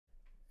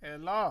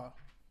Hello.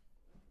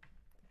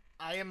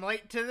 I am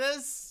late to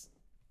this,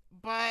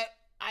 but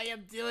I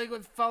am dealing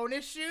with phone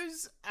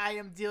issues. I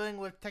am dealing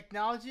with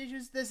technology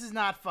issues. This is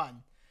not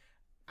fun.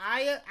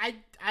 I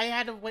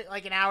had to wait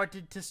like an hour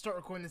to start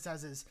recording this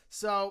as is.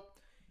 So,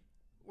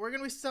 we're going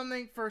to be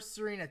something for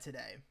Serena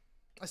today.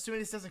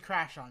 Assuming this doesn't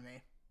crash on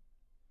me.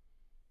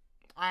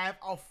 I have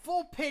a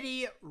full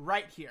pity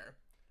right here.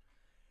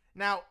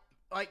 Now,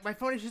 like, my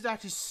phone issue is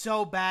actually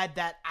so bad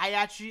that I'm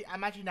actually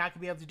not going to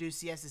be able to do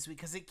CS this week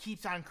because it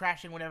keeps on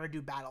crashing whenever I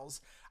do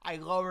battles. I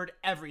lowered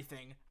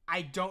everything.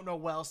 I don't know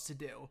what else to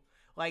do.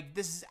 Like,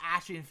 this is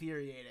actually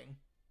infuriating.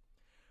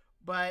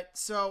 But,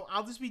 so,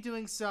 I'll just be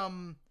doing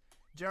some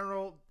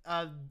general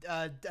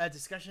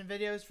discussion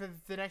videos for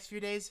the next few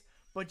days.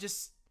 But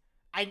just,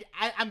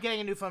 I'm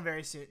getting a new phone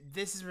very soon.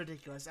 This is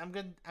ridiculous. I'm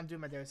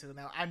doing my daily cycle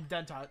now. I'm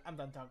done talking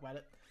about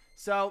it.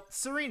 So,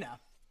 Serena.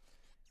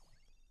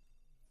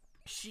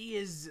 She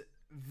is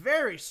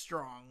very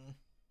strong.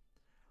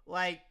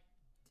 Like,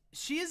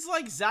 she is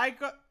like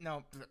Zygarde.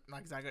 No,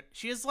 not Zygarde.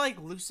 She is like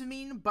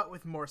Lucamine, but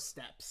with more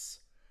steps.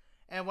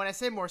 And when I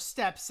say more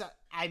steps,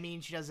 I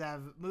mean she does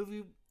have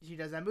move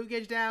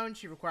gauge down.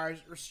 She requires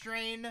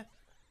restrain.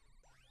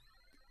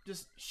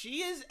 Just,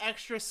 she is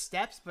extra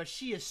steps, but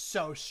she is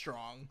so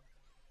strong.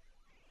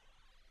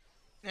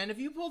 And if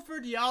you pulled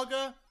for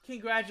Dialga,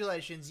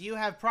 congratulations. You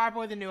have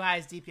probably the new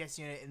highest DPS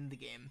unit in the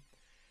game.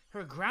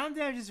 Her ground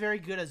damage is very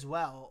good as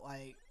well.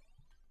 Like,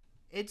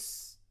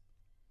 it's...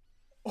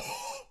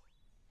 Oh.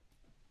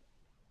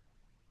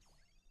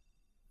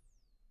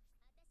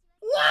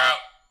 What?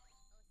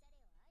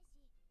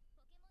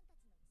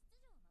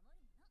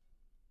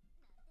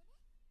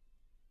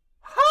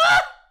 Huh?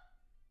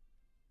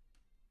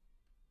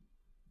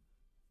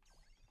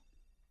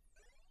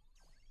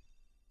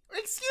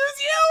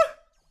 Excuse you?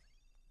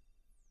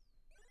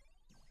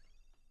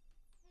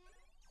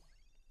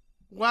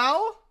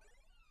 Well...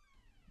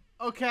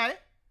 Okay.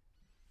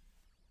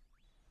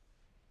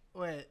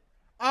 Wait.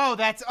 Oh,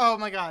 that's... Oh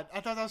my god. I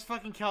thought that was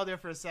fucking Keldor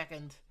for a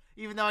second.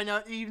 Even though I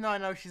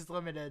know she's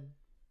limited.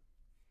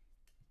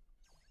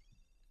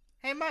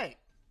 Hey, Mike.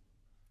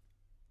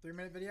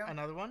 3-minute video?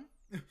 Another one?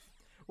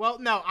 Well,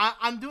 no.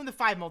 I'm doing the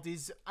 5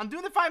 multis. I'm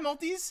doing the 5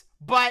 multis,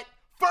 but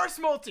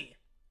first multi.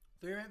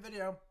 3-minute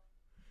video.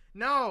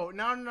 No.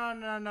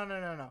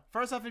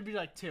 First off, it'd be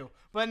like 2.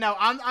 But no,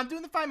 I'm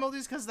doing the 5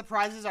 multis because the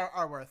prizes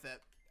are worth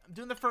it. I'm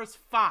doing the first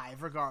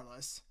 5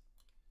 regardless.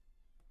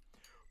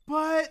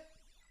 But,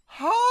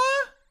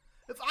 huh?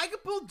 If I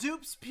could pull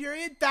dupes,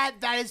 period,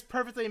 that is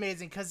perfectly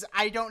amazing because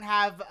I don't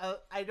have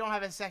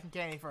a second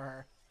candy for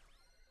her.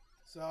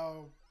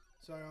 So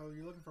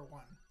you're looking for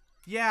 1.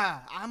 Yeah,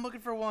 I'm looking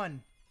for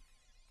 1.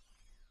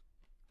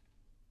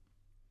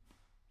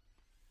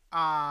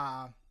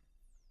 Poplio.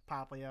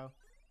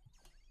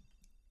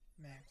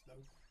 Max though.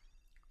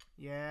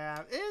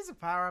 Yeah, it is a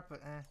power up,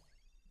 but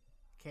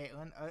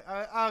Caitlyn.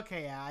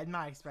 Okay, yeah, I'm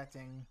not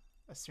expecting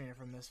a Serena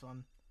from this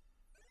one.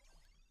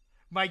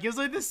 Mike is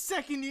like the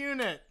second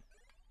unit.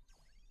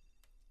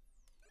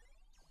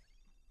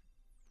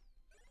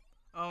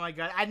 Oh my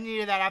god, I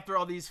needed that after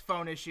all these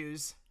phone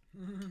issues.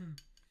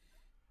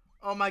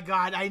 Oh my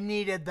god, I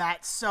needed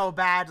that so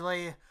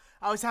badly.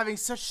 I was having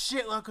such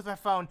shit luck with my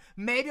phone.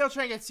 Maybe I'll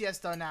try and get CS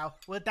done now,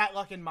 with that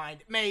luck in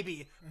mind.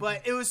 Maybe.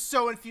 But it was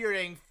so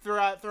infuriating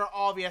throughout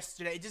all of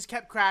yesterday. It just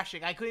kept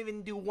crashing. I couldn't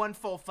even do one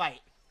full fight.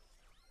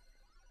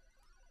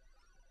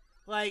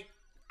 Like,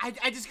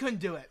 I just couldn't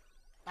do it.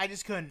 I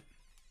just couldn't.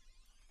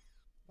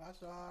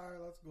 Bashar,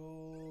 let's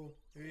go.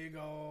 Here you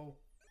go.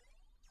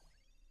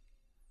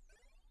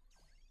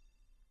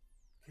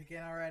 Kick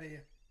in already.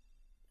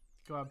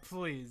 Go on,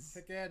 please.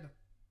 Kick in.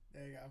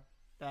 There you go.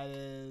 That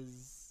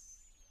is...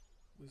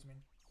 Lose me.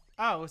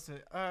 Oh, listen.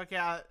 Okay,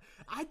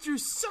 I drew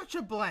such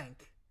a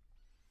blank.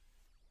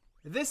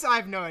 This, I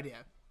have no idea.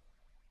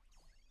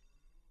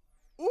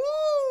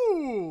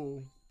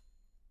 Ooh!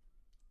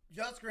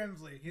 Just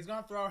Grimsley. He's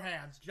gonna throw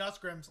hands.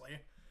 Just Grimsley.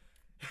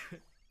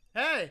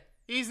 Hey,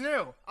 he's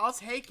new. I'll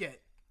take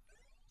it.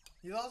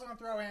 He's also gonna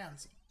throw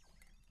hands.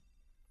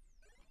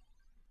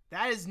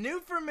 That is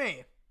new for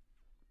me.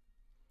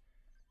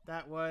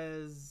 That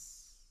was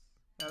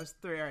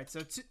 3. All right, so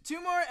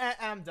 2 more and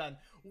I'm done.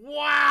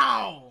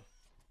 Wow!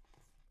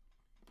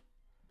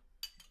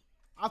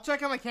 I'll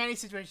check on my candy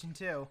situation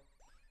too.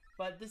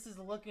 But this is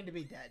looking to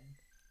be dead.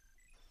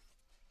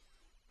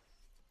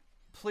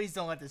 Please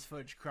don't let this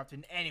footage corrupt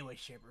in any way,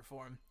 shape, or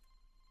form.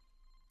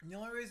 The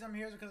only reason I'm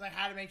here is because I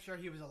had to make sure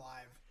he was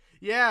alive.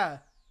 Yeah.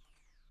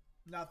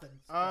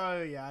 Nothing.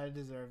 Oh, yeah, I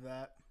deserve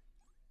that.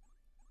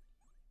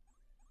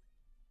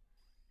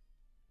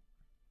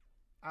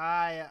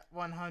 I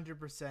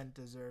 100%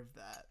 deserve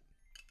that.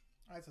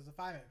 Alright, so it's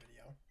a 5-minute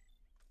video.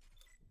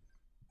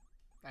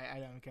 I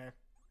don't care.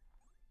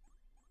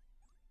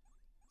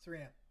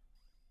 Serena.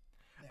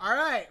 Yeah.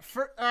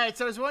 Alright,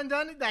 so there's one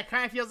done. That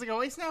kind of feels like a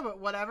waste now, but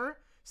whatever.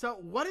 So,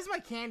 what is my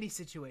candy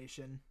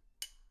situation?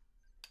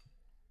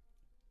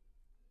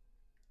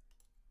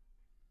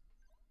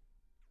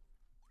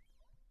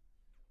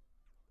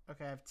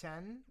 Okay, I have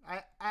 10.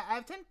 I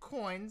have 10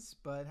 coins,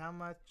 but how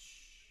much?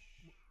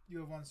 You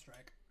have 1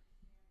 strike.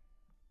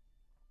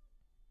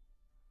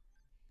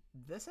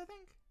 This, I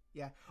think?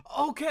 Yeah.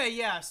 Okay,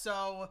 yeah,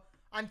 so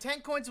I'm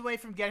 10 coins away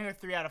from getting her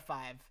 3 out of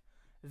 5.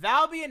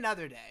 That'll be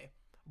another day.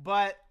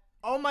 But,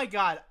 oh my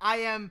god, I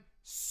am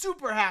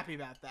super happy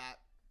about that.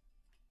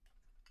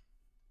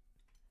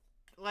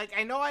 Like,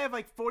 I know I have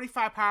like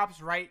 45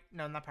 power-ups right...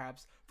 No, not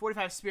power-ups.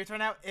 45 spirits right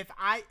now. If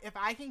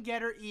I can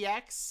get her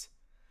EX,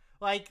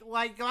 like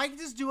I can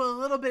just do a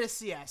little bit of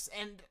CS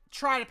and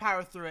try to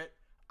power through it.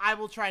 I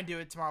will try and do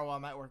it tomorrow while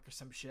I'm at work or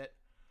some shit.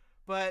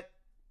 But,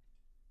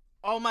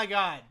 oh my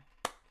god.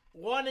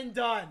 1 and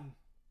done.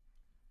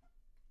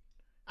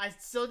 I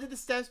still did the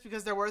steps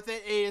because they're worth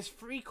it. It is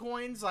free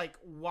coins, like,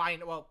 why...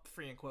 Well,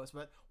 free in quotes,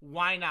 but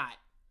why not?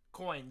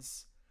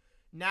 Coins.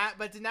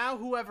 But now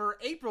whoever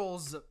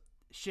April's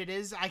shit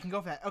is, I can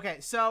go for that. Okay,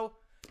 so,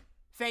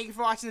 thank you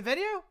for watching the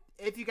video.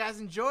 If you guys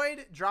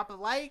enjoyed, drop a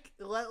like.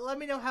 Let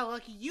me know how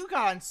lucky you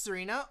got on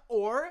Serena,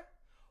 or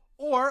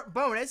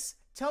bonus,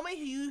 tell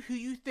me who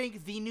you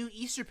think the new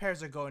Easter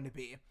pairs are going to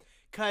be.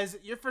 Because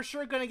you're for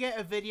sure going to get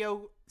a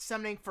video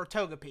summoning for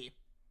Togepi.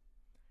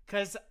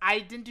 Because I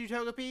didn't do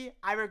Togepi.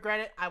 I regret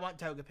it. I want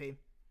Togepi.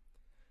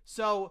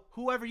 So,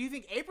 whoever you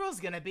think April's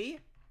going to be,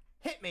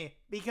 hit me.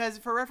 Because,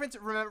 for reference,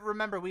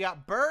 remember, we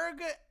got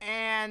Berg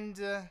and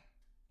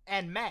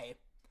May.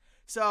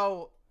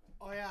 So...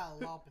 Oh, yeah,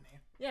 Lopunny.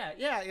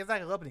 Yeah,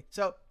 exactly, Lopunny.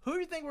 So, who do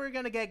you think we're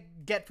going to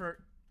get for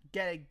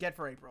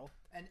April?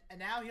 And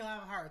now he'll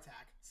have a heart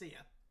attack. See ya.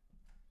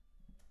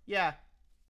 Yeah.